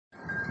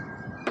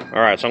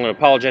Alright, so I'm going to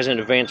apologize in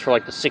advance for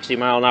like the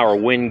 60-mile-an-hour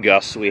wind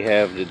gusts we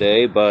have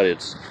today, but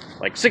it's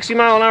like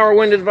 60-mile-an-hour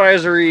wind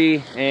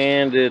advisory,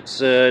 and it's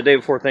day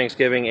before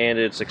Thanksgiving, and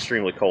it's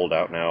extremely cold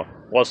out now.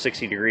 It was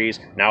 60 degrees,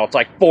 now it's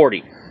like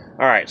 40.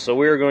 Alright, so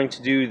we're going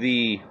to do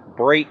the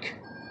brake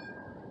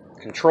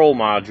control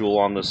module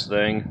on this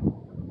thing.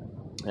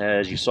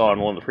 As you saw in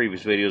one of the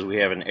previous videos, we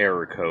have an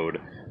error code.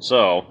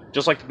 So,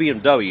 just like the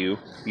BMW,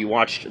 if you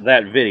watched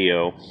that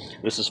video,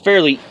 this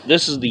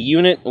is the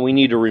unit, and we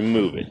need to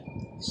remove it.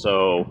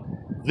 So,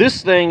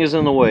 this thing is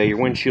in the way,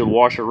 your windshield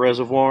washer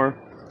reservoir.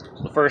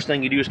 So the first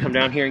thing you do is come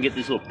down here and get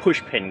these little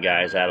push pin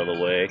guys out of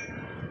the way.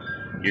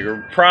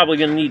 You're probably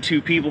going to need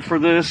 2 people for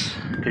this,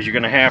 because you're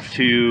going to have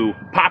to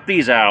pop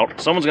these out.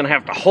 Someone's going to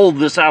have to hold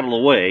this out of the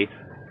way,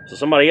 so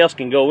somebody else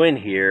can go in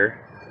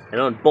here and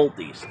unbolt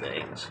these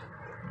things.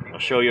 I'll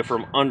show you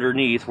from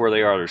underneath where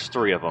they are. There's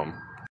 3 of them.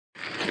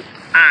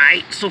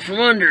 Alright, so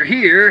from under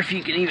here, if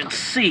you can even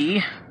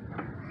see,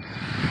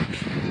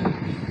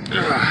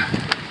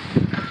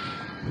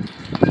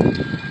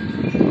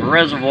 the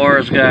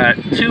reservoir's got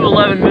 2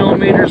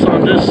 11mm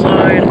on this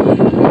side. I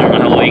don't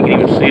know how well you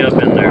can even see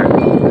up in there.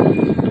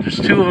 But there's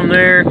 2 of them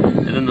there,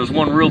 and then there's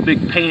one real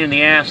big pain in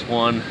the ass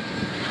one.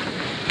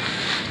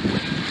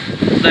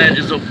 That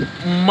is a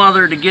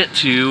mother to get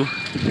to.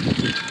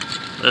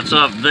 That's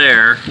up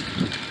there.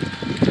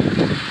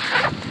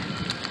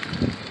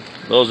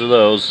 Those are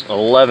those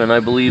 11, I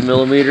believe,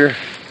 millimeter.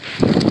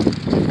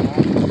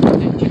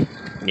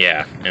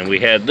 Yeah, and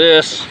we had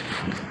this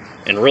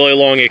and really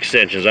long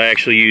extensions. I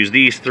actually used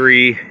these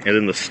 3 and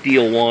then the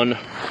steel one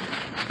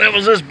that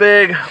was this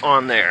big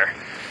on there.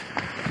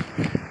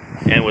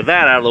 And with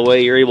that out of the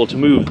way, you're able to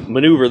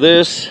maneuver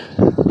this.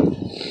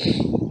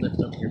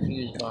 Lift up your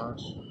fuse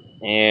box.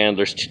 And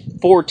there's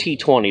 4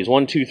 T20s,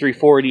 1, 2, 3,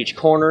 4 at each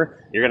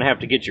corner. You're gonna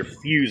have to get your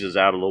fuses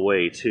out of the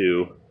way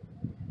too.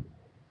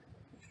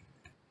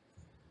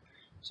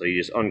 So you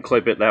just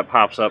unclip it, that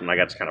pops up, and I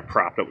got this kind of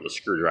propped up with a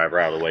screwdriver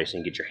out of the way so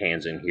you can get your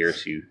hands in here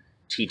so you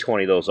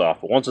T20 those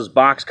off. But once this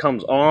box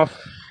comes off,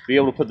 be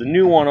able to put the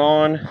new one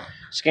on,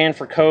 scan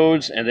for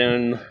codes, and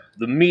then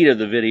the meat of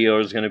the video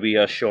is going to be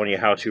us showing you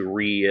how to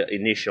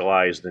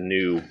reinitialize the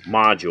new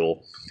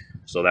module.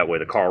 So that way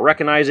the car will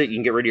recognize it, you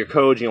can get rid of your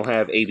codes, and you'll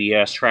have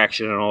ABS,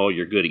 traction, and all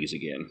your goodies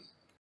again.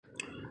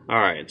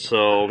 Alright,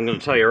 so I'm going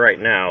to tell you right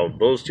now,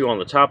 those 2 on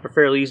the top are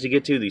fairly easy to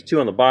get to. These 2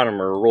 on the bottom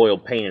are a royal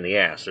pain in the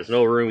ass. There's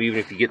no room even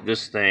if you get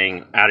this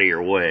thing out of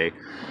your way.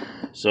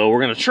 So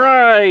we're going to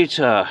try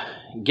to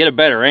get a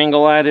better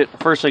angle at it.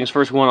 First things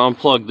first, we want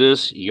to unplug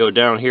this. You go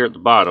down here at the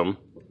bottom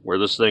where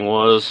this thing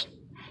was,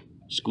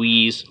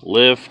 squeeze,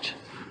 lift,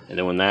 and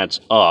then when that's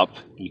up,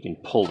 you can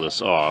pull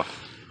this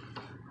off.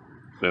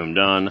 Boom,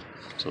 done.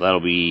 So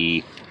that'll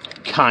be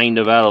kind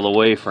of out of the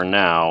way for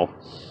now.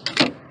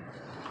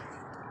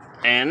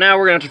 And now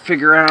we're going to have to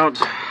figure out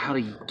how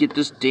to get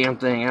this damn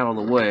thing out of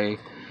the way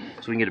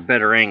so we can get a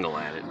better angle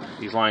at it.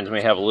 These lines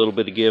may have a little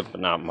bit of give,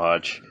 but not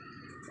much.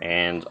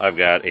 And I've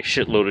got a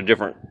shitload of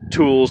different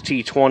tools.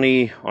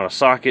 T20 on a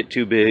socket,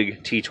 too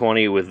big.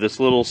 T20 with this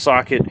little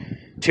socket,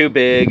 too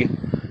big.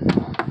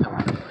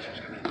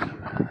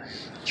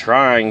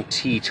 Trying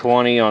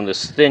T20 on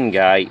this thin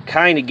guy.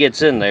 Kind of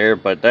gets in there,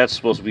 but that's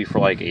supposed to be for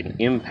like an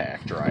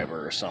impact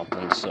driver or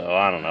something. So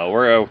I don't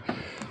know.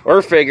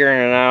 We're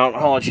figuring it out.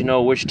 I'll let you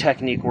know which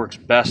technique works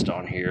best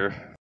on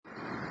here.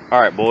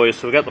 Alright boys,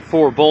 so we got the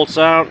 4 bolts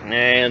out,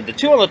 and the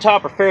 2 on the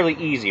top are fairly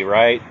easy,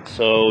 right?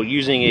 So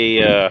using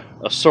a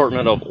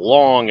assortment of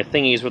long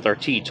thingies with our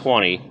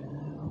T20,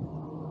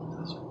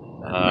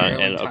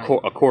 and a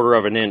 1/4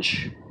 of an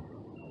inch,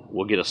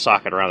 we'll get a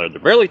socket around there. They're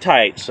barely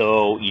tight,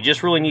 so you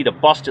just really need to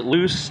bust it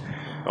loose.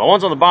 The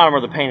ones on the bottom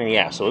are the pain in the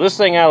ass. So this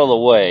thing out of the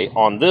way,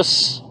 on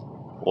this,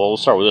 well, we'll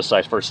start with this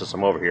side first since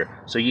I'm over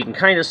here. So you can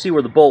kind of see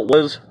where the bolt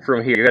was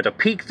from here. You got to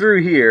peek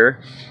through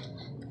here,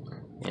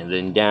 and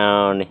then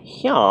down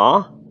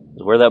here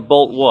is where that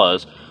bolt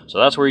was. So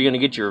that's where you're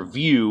going to get your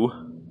view.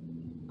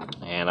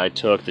 And I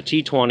took the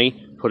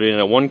T20, put it in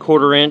a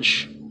 1/4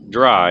 inch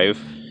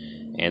drive,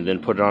 and then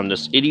put it on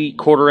this itty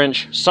 1/4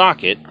 inch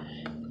socket.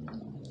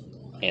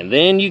 And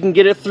then you can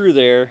get it through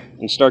there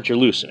and start your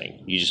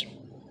loosening. You just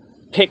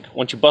pick,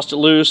 once you bust it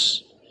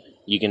loose,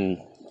 you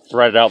can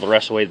thread it out the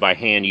rest of the way by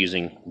hand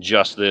using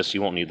just this.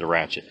 You won't need the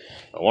ratchet.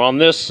 The one on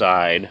this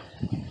side,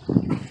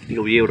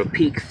 you'll be able to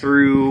peek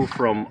through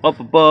from up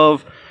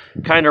above,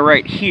 kind of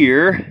right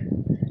here.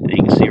 And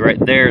you can see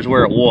right there is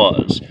where it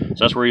was. So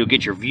that's where you'll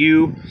get your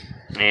view.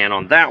 And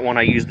on that one,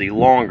 I used the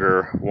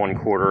longer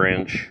 1/4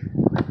 inch.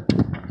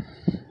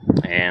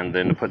 And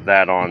then to put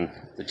that on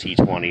the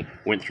T20,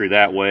 went through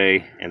that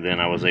way, and then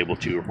I was able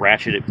to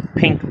ratchet it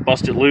pink,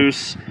 bust it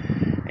loose.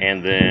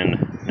 And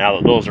then now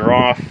that those are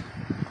off,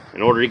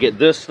 in order to get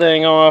this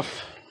thing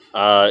off,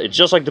 it's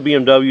just like the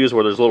BMWs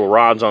where there's little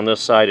rods on this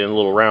side and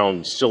little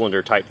round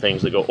cylinder type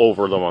things that go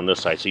over them on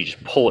this side. So you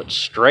just pull it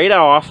straight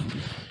off,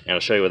 and I'll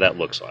show you what that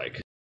looks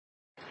like.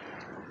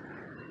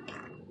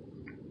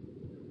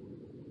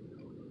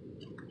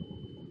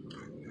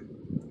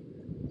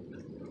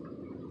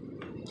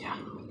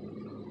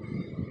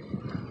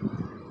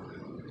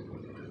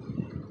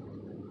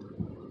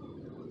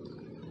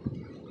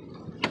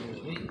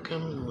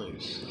 coming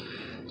loose.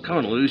 It's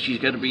coming loose. She's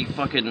got to be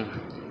fucking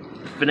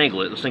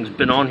finagle it. This thing's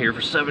been on here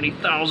for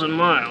 70,000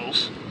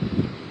 miles.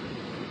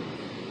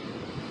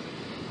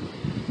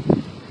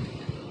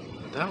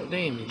 Without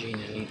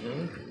damaging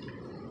anything.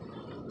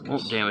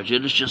 Won't damage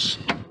it. It's just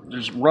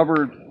there's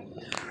rubber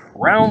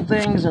round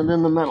things and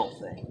then the metal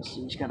things.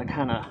 So you just got to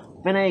kind of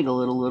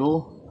finagle it a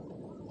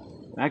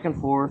little, back and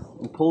forth,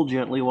 and pull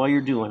gently while you're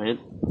doing it.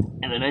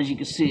 And then as you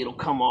can see, it'll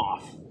come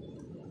off.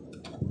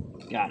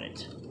 Got it.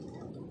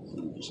 So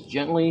you just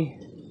gently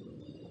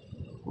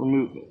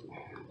remove it.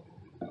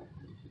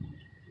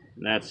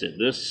 And that's it.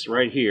 This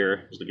right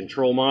here is the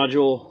control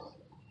module.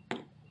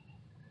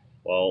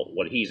 Well,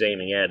 what he's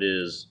aiming at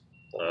is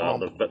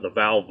the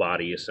valve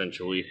body,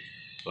 essentially.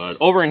 But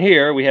over in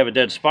here, we have a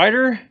dead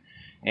spider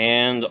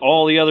and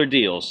all the other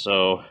deals.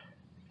 So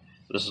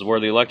this is where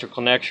the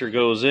electrical connector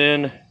goes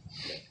in.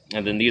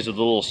 And then these are the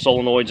little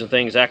solenoids and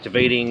things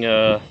activating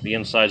the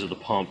insides of the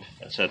pump,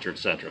 etc.,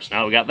 etc. So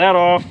now we got that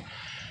off.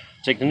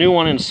 Take the new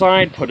one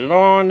inside, put it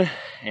on,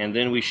 and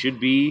then we should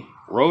be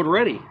road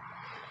ready.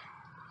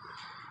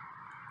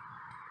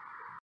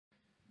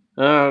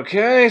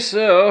 Okay,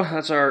 so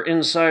that's our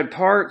inside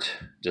part.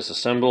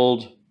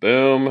 Disassembled,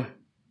 boom,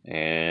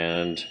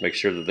 and make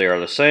sure that they are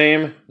the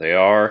same. They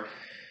are.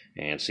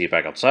 And see it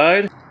back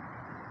outside.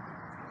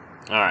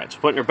 Alright, so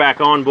putting her back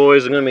on,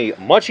 boys, is going to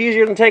be much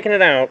easier than taking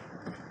it out.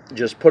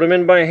 Just put them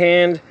in by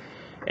hand,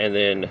 and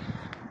then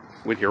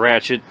with your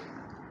ratchet,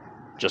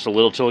 just a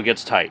little till it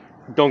gets tight.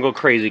 Don't go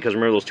crazy, because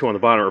remember those two on the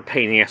bottom are a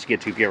pain in the ass to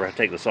get to if you ever have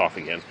to take this off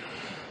again.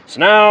 So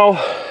now,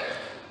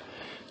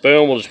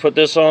 boom, we'll just put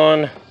this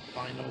on.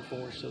 Final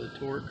force of the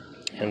torque.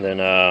 And then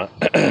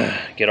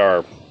get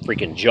our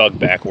freaking jug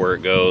back where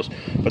it goes.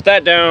 Put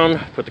that down,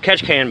 put the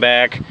catch can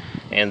back,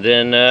 and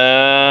then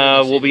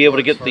we'll be able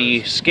to get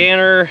the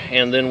scanner,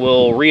 and then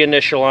we'll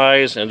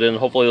reinitialize, and then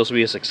hopefully this will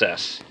be a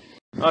success.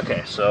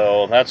 Okay,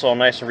 so that's all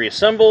nice and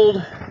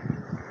reassembled.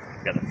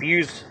 Got the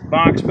fuse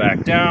box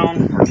back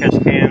down, our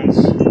catch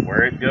cans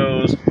where it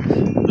goes.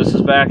 This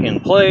is back in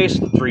place,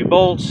 the 3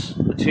 bolts,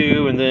 the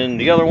 2, and then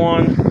the other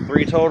one,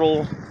 3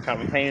 total.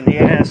 Kind of a pain in the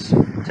ass,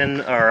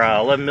 10 or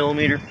 11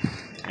 millimeter.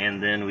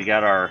 And then we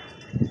got our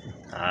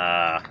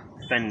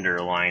fender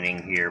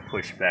lining here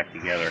pushed back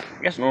together.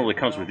 I guess it normally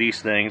comes with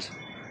these things,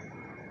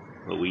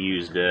 but we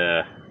used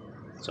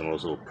some of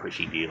those little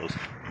pushy deals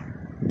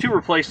to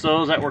replace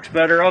those. That works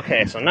better.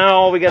 Okay, so now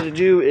all we got to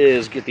do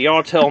is get the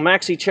Autel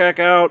Maxicheck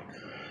out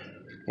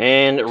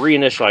and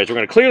reinitialize. We're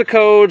going to clear the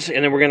codes,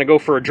 and then we're going to go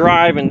for a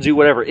drive and do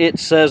whatever it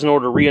says in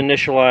order to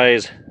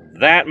reinitialize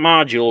that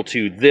module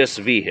to this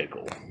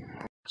vehicle.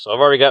 So I've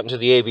already gotten to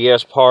the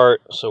ABS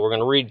part, so we're going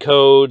to read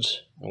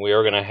codes, and we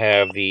are going to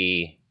have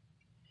the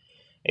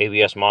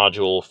ABS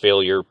module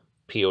failure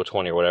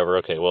PO20 or whatever.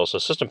 Okay, well, so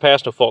system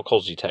passed, no fault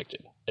codes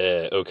detected.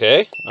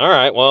 Okay,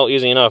 alright, well,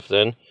 easy enough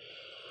then.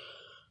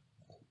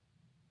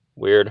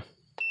 Weird.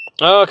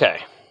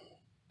 Okay.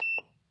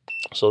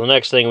 So the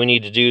next thing we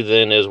need to do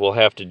then is we'll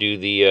have to do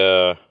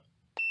the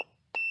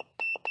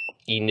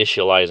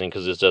initializing,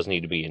 because this does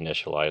need to be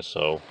initialized,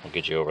 so I'll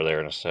get you over there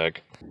in a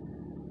sec.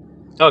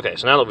 Okay,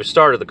 so now that we've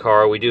started the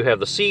car, we do have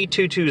the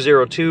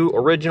C2200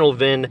 original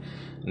VIN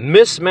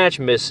mismatch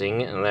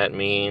missing, and that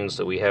means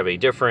that we have a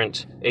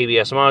different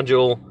ABS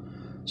module,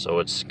 so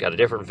it's got a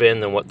different VIN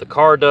than what the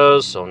car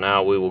does, so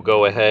now we will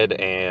go ahead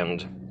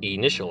and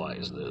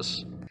initialize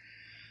this.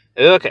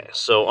 Okay,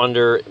 so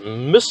under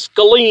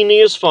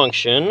miscellaneous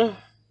function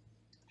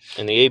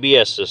in the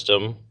ABS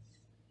system,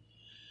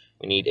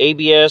 we need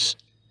ABS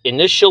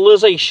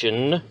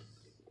initialization,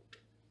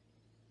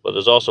 but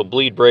there's also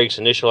bleed brakes,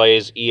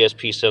 initialize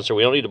ESP sensor.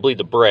 We don't need to bleed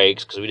the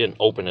brakes because we didn't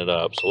open it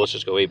up, so let's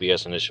just go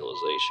ABS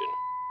initialization.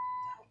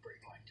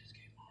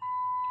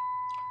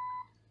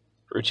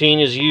 Routine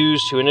is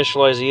used to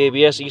initialize the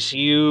ABS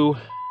ECU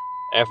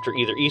after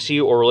either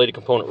ECU or related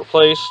component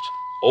replaced.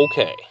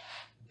 Okay.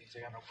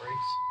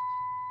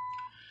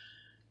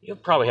 You'll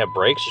probably have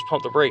brakes. Just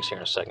pump the brakes here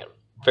in a second.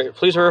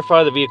 Please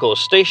verify the vehicle is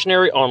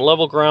stationary on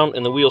level ground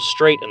and the wheel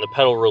straight and the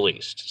pedal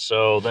released.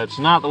 So that's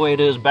not the way it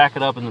is. Back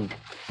it up and then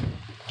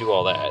do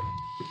all that.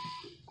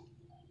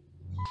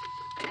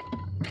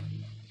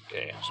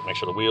 Okay, so make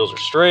sure the wheels are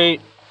straight.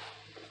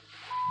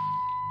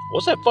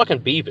 What's that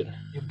fucking beeping?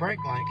 Your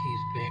brake light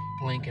keeps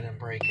blinking and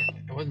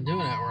braking. It wasn't doing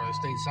that where it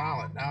stayed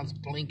solid. Now it's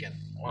blinking.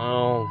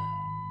 Well,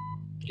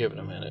 give it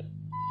a minute.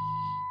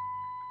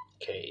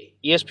 Okay,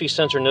 ESP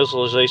sensor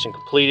initialization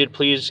completed.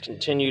 Please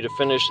continue to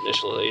finish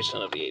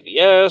initialization of the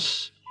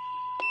ABS.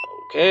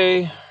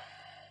 Okay. Now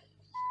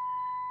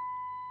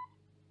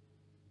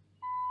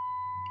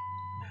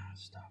it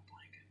stopped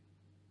blinking.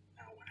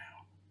 Now it went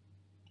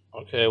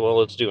out. Okay,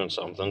 well, it's doing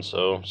something,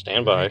 so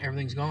stand by.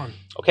 Everything's gone.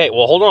 Okay,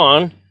 well, hold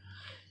on.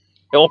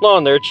 Hold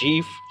on there,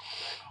 Chief.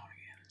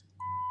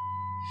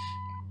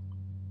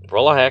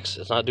 Relax,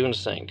 it's not doing the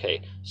thing.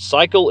 Okay,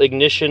 cycle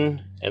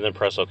ignition, and then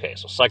press OK.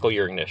 So cycle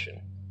your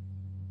ignition.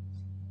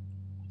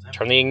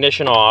 Turn the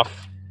ignition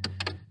off.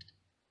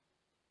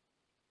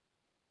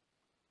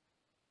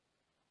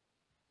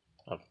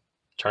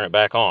 Turn it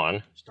back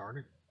on.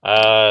 Started.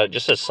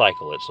 Just says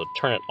cycle it, so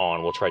turn it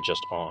on. We'll try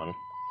just on.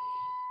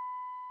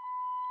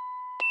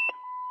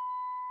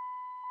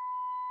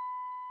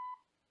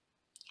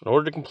 In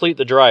order to complete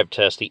the drive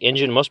test, the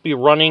engine must be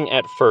running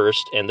at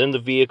first, and then the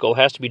vehicle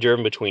has to be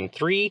driven between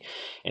 3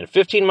 and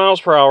 15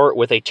 miles per hour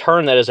with a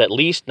turn that is at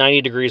least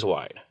 90 degrees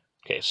wide.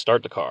 Okay,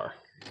 start the car.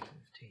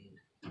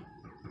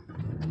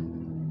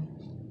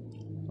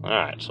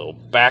 Alright, so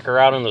back her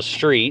out in the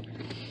street.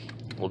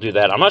 We'll do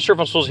that. I'm not sure if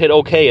I'm supposed to hit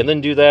OK and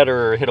then do that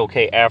or hit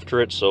OK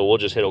after it, so we'll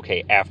just hit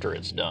OK after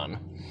it's done.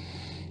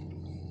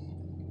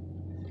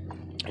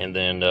 And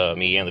then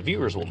me and the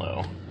viewers will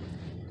know.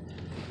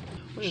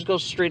 We'll just go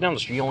straight down the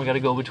street. You only got to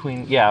go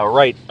between, yeah,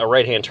 a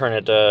right-hand turn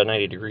at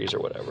 90 degrees or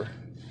whatever.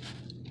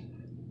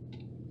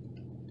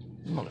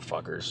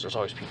 Motherfuckers, there's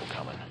always people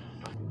coming.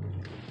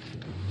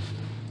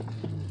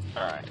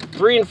 Alright,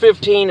 3 and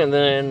 15, and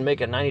then make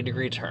a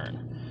 90-degree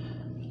turn.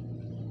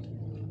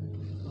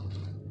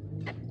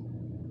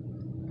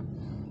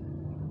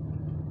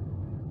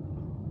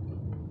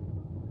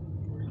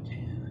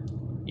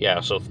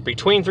 Yeah, so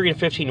between 3 and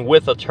 15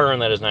 with a turn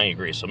that is 90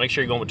 degrees. So make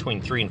sure you're going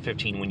between 3 and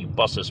 15 when you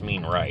bust this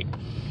mean right.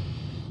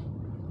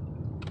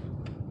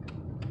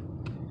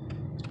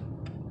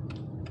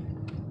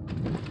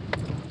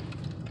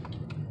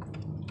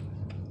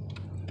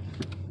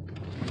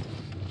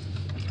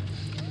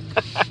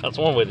 That's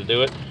one way to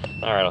do it.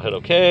 Alright, I'll hit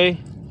OK.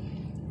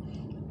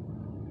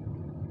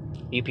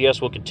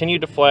 EPS will continue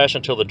to flash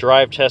until the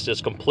drive test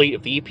is complete.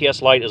 If the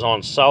EPS light is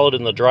on solid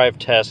and the drive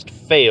test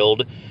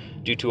failed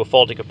due to a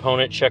faulty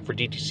component, check for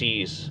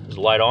DTCs. Is the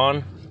light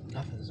on?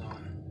 Nothing's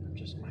on.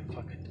 Just my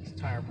fucking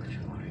tire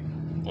pressure light.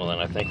 Well, then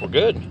I think we're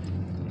good. Okay,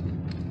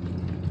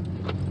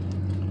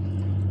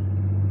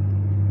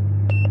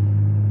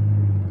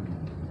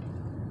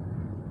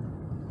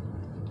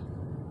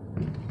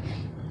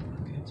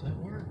 so that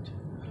worked.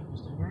 That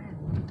was the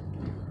problem.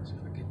 Just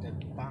gotta get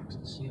that box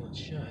and seal it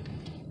shut.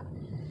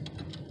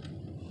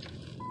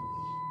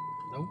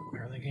 Nope,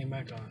 everything came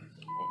back on.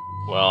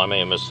 Well, I may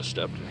have missed a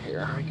step in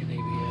here. Braking ABS,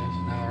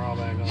 now they're all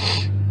back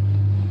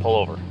on. Pull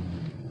over.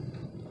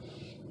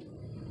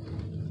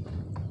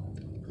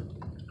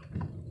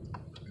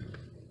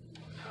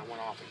 I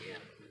went off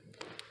again.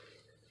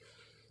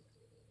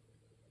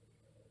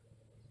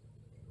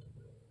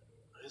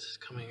 This is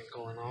coming and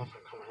going off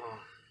and coming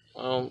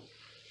on.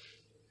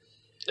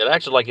 It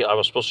acted like I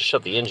was supposed to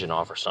shut the engine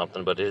off or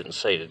something, but it didn't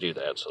say to do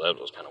that, so that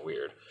was kind of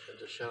weird. Should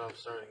just shut off,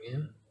 start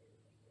again?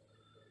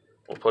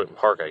 We'll put it in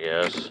park, I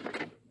guess.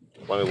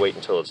 Let me wait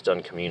until it's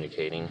done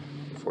communicating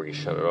before you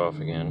shut it off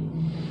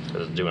again,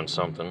 because it's doing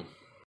something.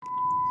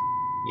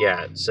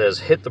 Yeah, it says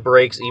hit the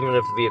brakes even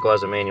if the vehicle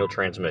has a manual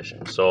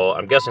transmission. So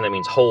I'm guessing that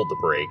means hold the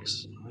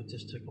brakes. I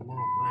just took them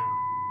off now.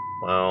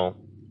 Well,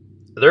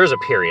 there is a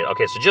period.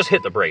 Okay, so just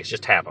hit the brakes,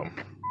 just tap them.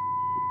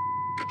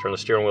 Turn the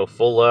steering wheel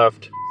full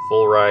left,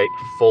 full right,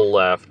 full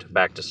left,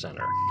 back to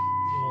center.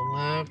 Full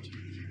left,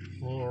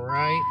 full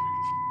right.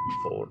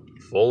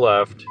 Full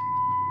left.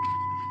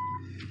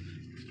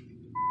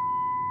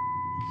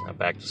 Now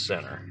back to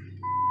center.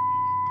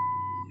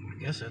 I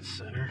guess that's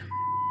center.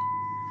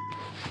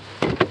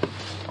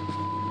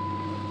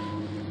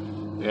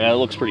 Yeah, it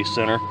looks pretty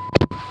center.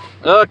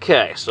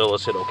 Okay, so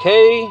let's hit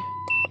OK.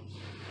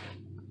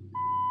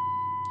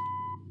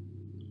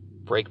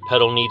 Brake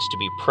pedal needs to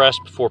be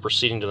pressed before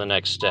proceeding to the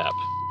next step.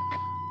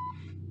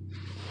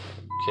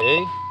 Okay.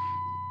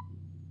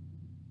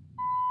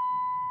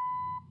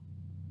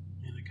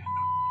 And I got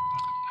no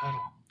fucking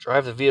pedal.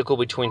 Drive the vehicle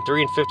between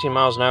 3 and 15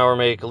 miles an hour.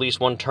 Make at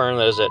least one turn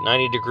that is at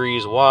 90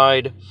 degrees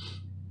wide.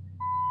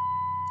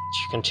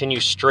 Continue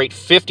straight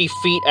 50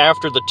 feet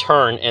after the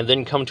turn and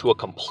then come to a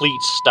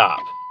complete stop.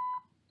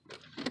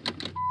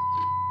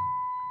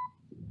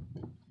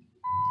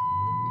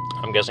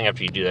 I'm guessing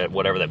after you do that,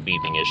 whatever that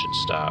beeping is should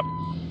stop.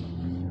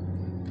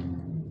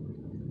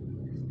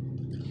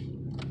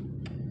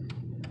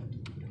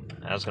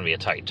 That's going to be a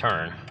tight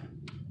turn.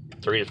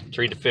 3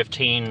 to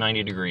 15,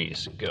 90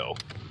 degrees. Go.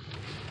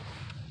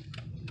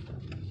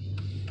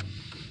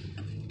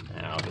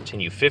 Now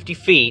continue 50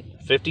 feet.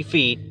 50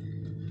 feet.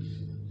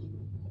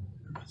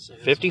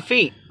 50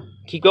 feet.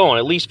 Keep going,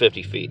 at least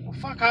 50 feet. Well,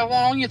 fuck, how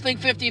long you think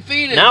 50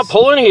 feet is? Now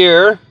pull in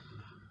here.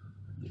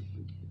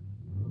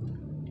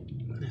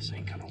 This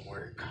ain't gonna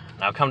work.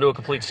 Now come to a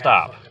complete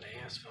stop. Fucking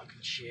ass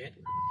fucking shit.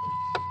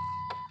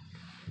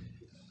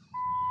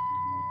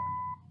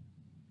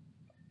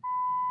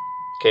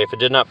 Okay, if it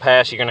did not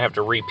pass, you're going to have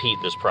to repeat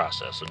this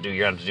process. So you're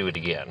going to have to do it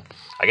again.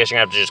 I guess you're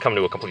going to have to just come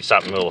to a complete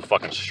stop in the middle of the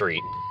fucking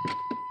street.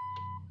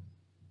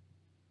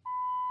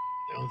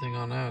 The only thing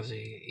on now is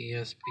the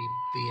ESP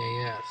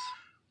BAS.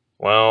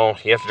 Well,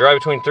 you have to drive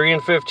between 3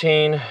 and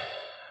 15,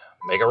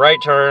 make a right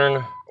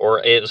turn, or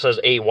it says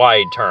a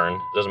wide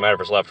turn. Doesn't matter if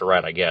it's left or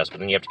right, I guess.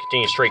 But then you have to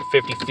continue straight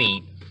 50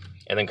 feet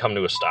and then come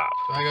to a stop.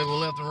 So I gotta go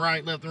left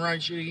and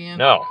right shit again?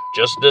 No,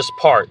 just this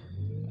part.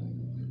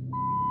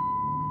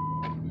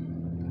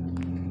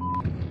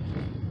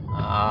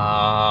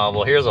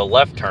 Well, here's a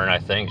left turn, I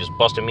think. Just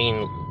bust a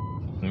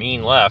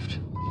mean left.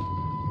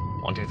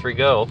 1, 2, 3,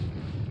 go.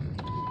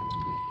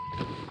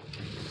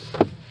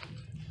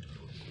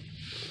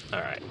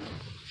 Alright.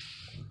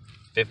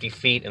 50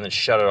 feet and then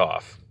shut it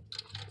off.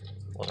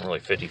 Wasn't really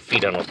 50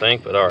 feet, I don't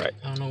think, but alright.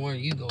 I don't know where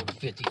you go to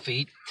 50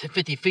 feet.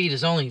 50 feet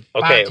is only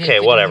 5, Okay, 10, okay,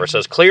 50 whatever. It feet.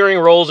 says clearing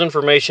rolls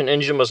information,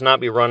 engine must not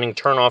be running,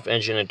 turn off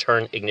engine and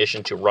turn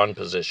ignition to run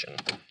position.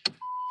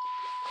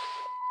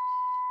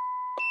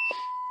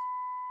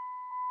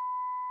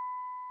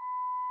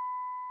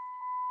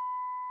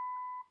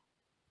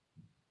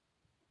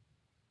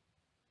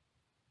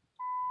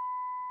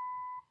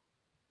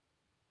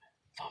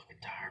 Fucking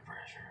tire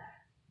pressure.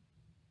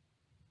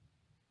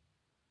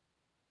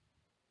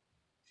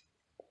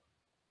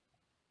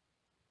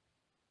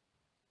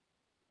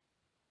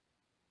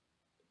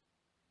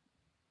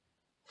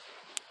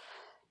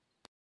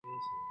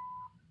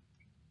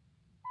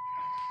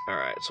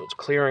 Alright, so it's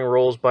clearing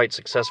rolls byte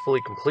successfully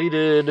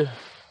completed.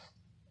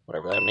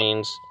 Whatever that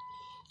means.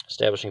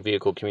 Establishing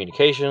vehicle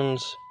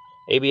communications.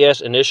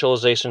 ABS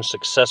initialization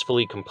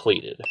successfully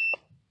completed.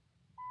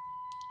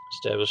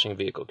 Establishing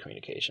vehicle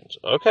communications.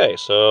 Okay,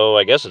 so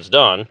I guess it's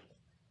done.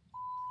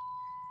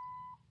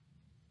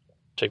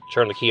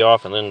 Turn the key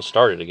off and then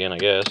start it again, I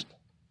guess.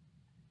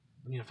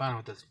 We need to find out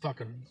what this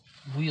fucking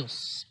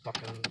wheels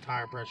fucking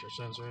tire pressure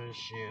sensor is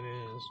shit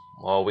is.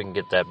 Well, we can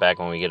get that back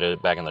when we get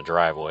it back in the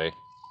driveway.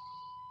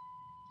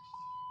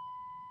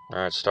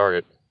 Alright, start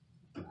it.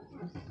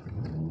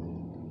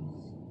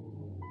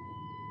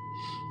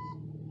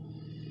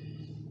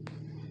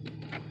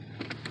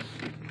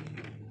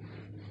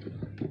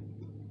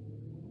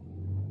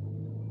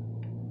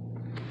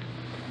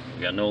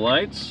 We got no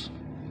lights.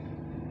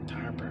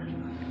 Tire pressure.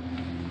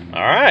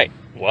 Alright,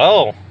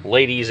 well,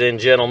 ladies and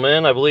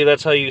gentlemen, I believe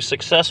that's how you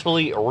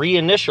successfully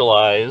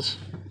reinitialize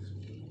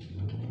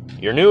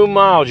your new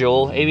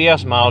module,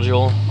 ABS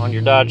module, on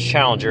your Dodge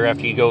Challenger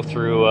after you go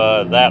through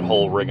that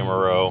whole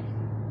rigmarole.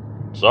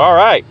 So,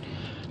 alright,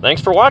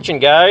 thanks for watching,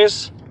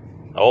 guys.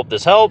 I hope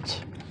this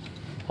helped.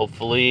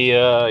 Hopefully,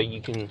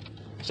 you can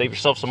save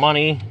yourself some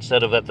money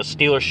instead of at the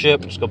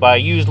dealership. Just go buy a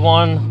used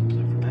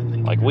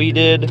one, like we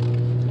did.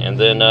 And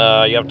then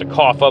you have to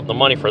cough up the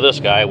money for this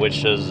guy,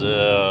 which is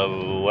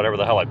whatever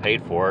the hell I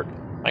paid for it.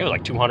 I think it was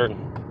like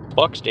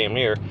 $200 damn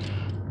near.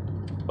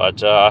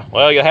 But,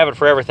 well, you'll have it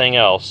for everything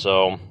else.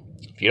 So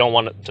if you don't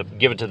want to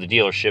give it to the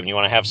dealership and you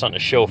want to have something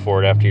to show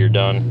for it after you're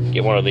done,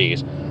 get one of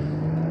these.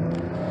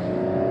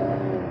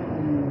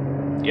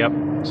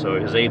 Yep,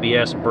 so his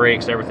ABS,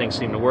 brakes, everything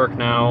seemed to work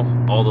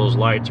now. All those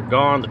lights are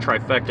gone. The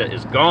trifecta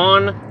is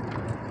gone.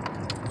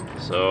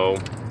 So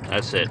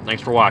that's it.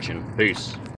 Thanks for watching. Peace.